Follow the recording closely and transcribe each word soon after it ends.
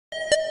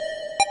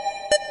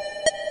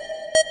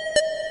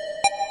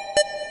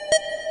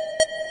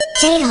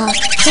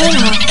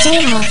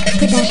llllll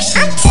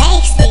production. I'm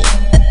tasty.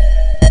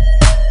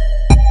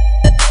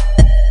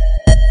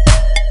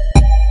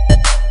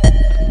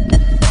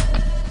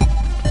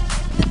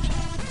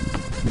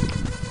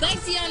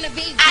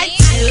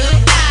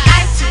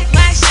 I took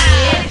my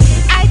shit.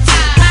 I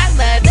took my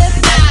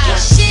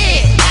motherfucking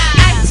shit.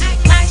 I took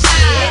my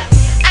shit.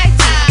 I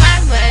took my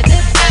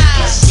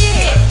motherfucking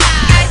shit.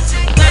 I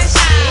took my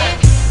shit.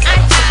 I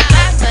took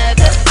my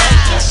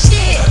motherfucking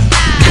shit.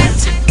 I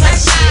took my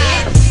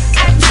shit.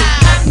 I took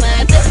my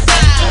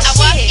motherfucking shit. I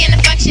walk in the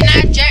function, I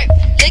jerk.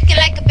 Looking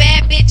like a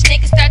bad bitch,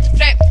 nigga start to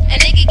flirt. A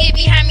nigga get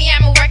behind me,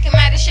 I'ma work him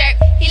out of shirt.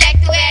 He like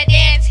the way I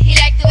dance, he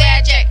like the way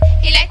I jerk.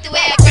 He like the way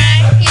I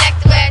grind, he like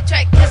the way I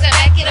twerk. Cause I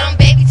like it on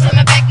baby till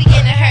my back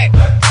begin to hurt.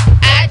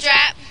 I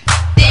drop,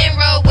 then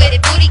roll with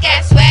it. Booty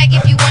got swag,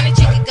 if you want it,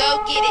 you can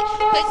go get it.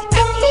 Pussy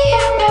poppin',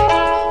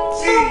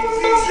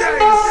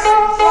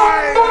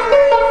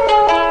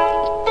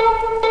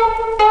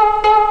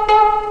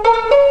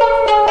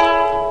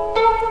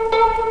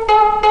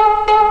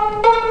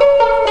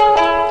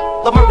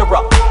 The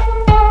murderer.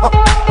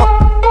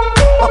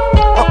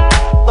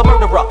 The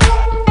murderer.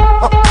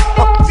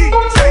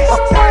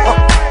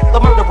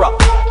 The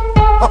murderer.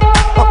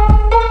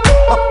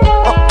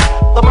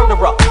 The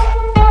murderer.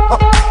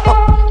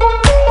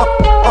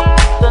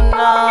 The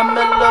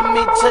 9mm,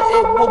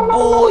 it will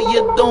bore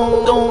you.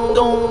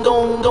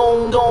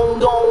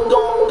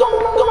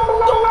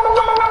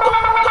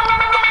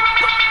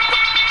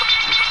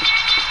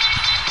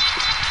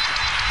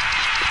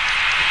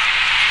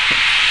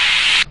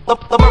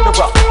 The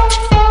murderer.